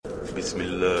بسم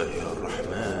الله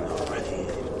الرحمن الرحيم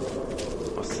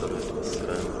والصلاة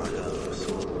والسلام على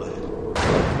رسول الله.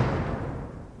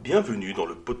 Bienvenue dans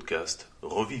le podcast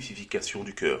Revivification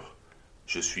du cœur.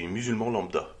 Je suis musulman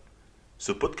lambda.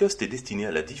 Ce podcast est destiné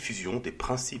à la diffusion des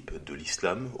principes de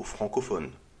l'islam aux francophones.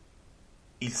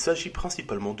 Il s'agit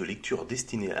principalement de lectures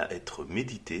destinées à être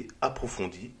méditées,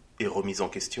 approfondies et remises en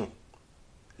question.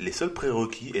 Les seuls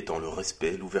prérequis étant le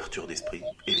respect, l'ouverture d'esprit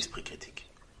et l'esprit critique.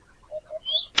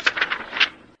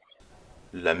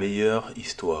 La meilleure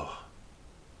histoire.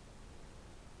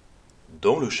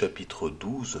 Dans le chapitre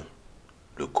 12,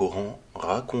 le Coran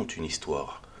raconte une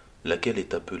histoire, laquelle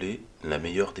est appelée la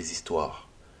meilleure des histoires.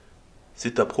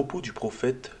 C'est à propos du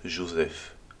prophète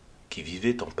Joseph, qui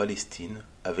vivait en Palestine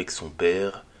avec son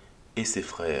père et ses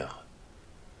frères.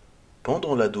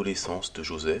 Pendant l'adolescence de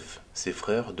Joseph, ses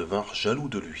frères devinrent jaloux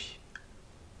de lui.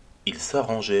 Ils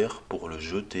s'arrangèrent pour le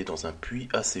jeter dans un puits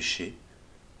asséché,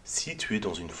 situé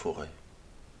dans une forêt.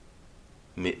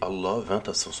 Mais Allah vint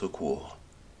à son secours.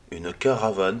 Une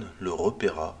caravane le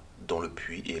repéra dans le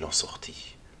puits et l'en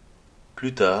sortit.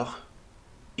 Plus tard,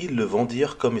 ils le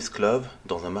vendirent comme esclave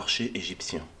dans un marché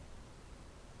égyptien.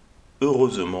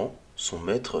 Heureusement, son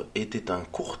maître était un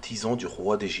courtisan du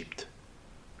roi d'Égypte.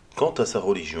 Quant à sa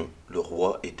religion, le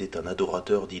roi était un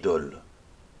adorateur d'idoles,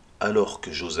 alors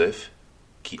que Joseph,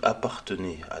 qui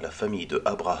appartenait à la famille de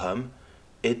Abraham,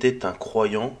 était un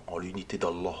croyant en l'unité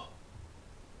d'Allah.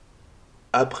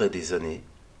 Après des années,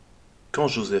 quand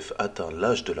Joseph atteint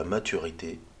l'âge de la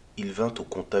maturité, il vint au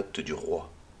contact du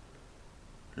roi.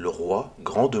 Le roi,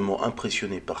 grandement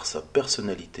impressionné par sa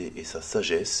personnalité et sa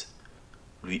sagesse,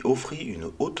 lui offrit une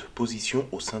haute position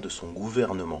au sein de son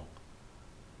gouvernement.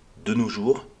 De nos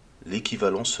jours,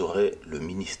 l'équivalent serait le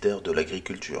ministère de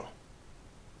l'Agriculture.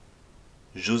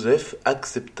 Joseph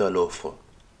accepta l'offre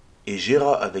et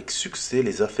géra avec succès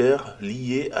les affaires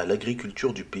liées à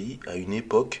l'agriculture du pays à une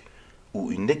époque où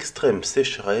une extrême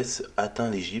sécheresse atteint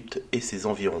l'Égypte et ses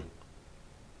environs.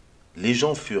 Les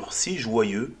gens furent si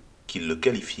joyeux qu'ils le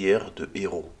qualifièrent de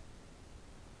héros.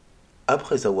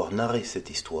 Après avoir narré cette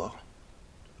histoire,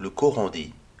 le Coran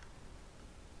dit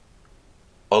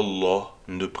 « Allah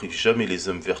ne prive jamais les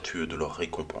hommes vertueux de leur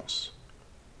récompense. »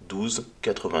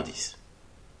 12,90.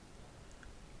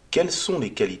 Quelles sont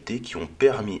les qualités qui ont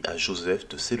permis à Joseph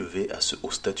de s'élever à ce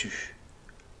haut statut ?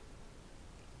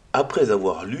 Après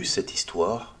avoir lu cette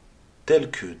histoire, telle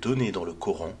que donnée dans le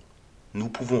Coran, nous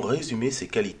pouvons résumer ses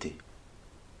qualités.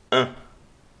 1.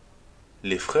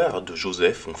 Les frères de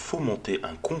Joseph ont fomenté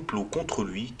un complot contre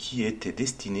lui qui était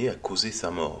destiné à causer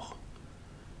sa mort.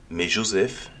 Mais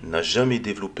Joseph n'a jamais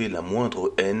développé la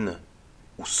moindre haine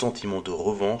ou sentiment de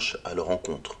revanche à leur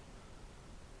encontre.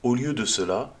 Au lieu de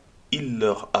cela, il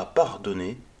leur a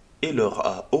pardonné et leur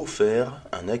a offert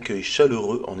un accueil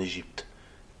chaleureux en Égypte,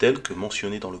 tel que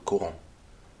mentionné dans le Coran.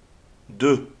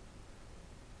 2.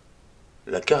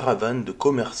 La caravane de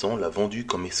commerçants l'a vendu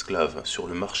comme esclave sur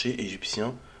le marché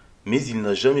égyptien, mais il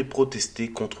n'a jamais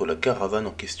protesté contre la caravane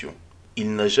en question.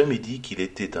 Il n'a jamais dit qu'il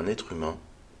était un être humain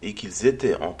et qu'ils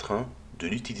étaient en train de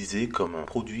l'utiliser comme un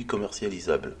produit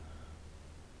commercialisable.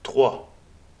 3.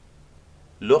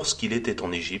 Lorsqu'il était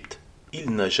en Égypte, il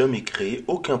n'a jamais créé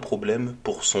aucun problème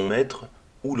pour son maître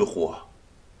ou le roi.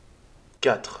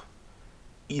 4.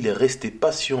 Il est resté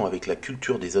patient avec la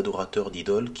culture des adorateurs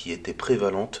d'idoles qui était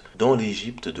prévalente dans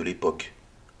l'Égypte de l'époque.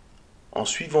 En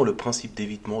suivant le principe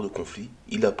d'évitement de conflit,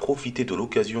 il a profité de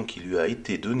l'occasion qui lui a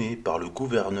été donnée par le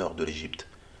gouverneur de l'Égypte.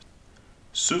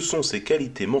 Ce sont ces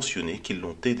qualités mentionnées qui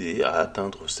l'ont aidé à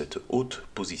atteindre cette haute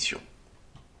position.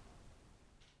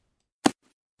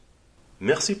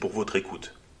 Merci pour votre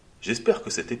écoute. J'espère que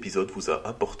cet épisode vous a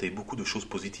apporté beaucoup de choses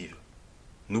positives.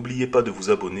 N'oubliez pas de vous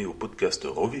abonner au podcast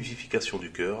Revivification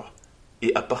du cœur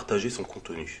et à partager son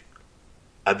contenu.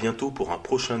 À bientôt pour un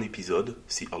prochain épisode,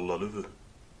 si Allah le veut.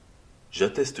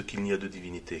 J'atteste qu'il n'y a de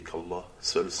divinité qu'Allah,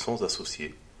 seul sans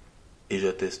associé, et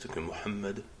j'atteste que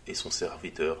Mohammed est son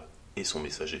serviteur et son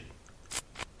messager.